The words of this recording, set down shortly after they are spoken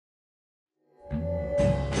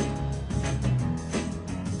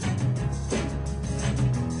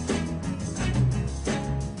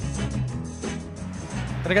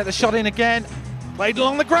Gonna get the shot in again. Played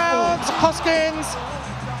along the ground. Hoskins.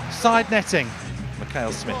 Side netting.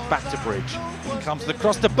 Mikhail Smith back to Bridge. Comes the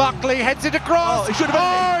cross to Buckley. Heads it across. Oh, he should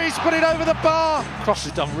have he's put it over the bar. Cross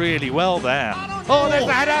has done really well there. Oh, there's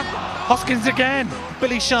the header. Hoskins again.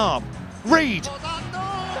 Billy Sharp. Reed.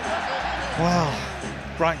 Wow.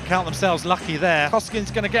 Brighton count themselves lucky there. Hoskins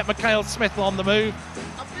going to get Mikhail Smith on the move.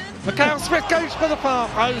 Mikhail Smith goes for the far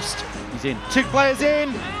post. He's in. 2 players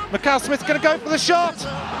in. Mikhail Smith's going to go for the shot.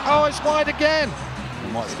 Oh, it's wide again.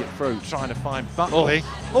 He might skip through. Trying to find Buckley.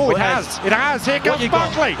 Oh, it has. It has. Here comes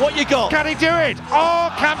Buckley. What you got? Can he do it?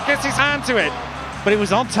 Oh, Camp gets his hand to it. But it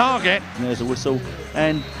was on target. There's a whistle.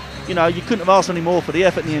 And, you know, you couldn't have asked any more for the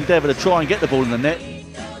effort and the endeavour to try and get the ball in the net.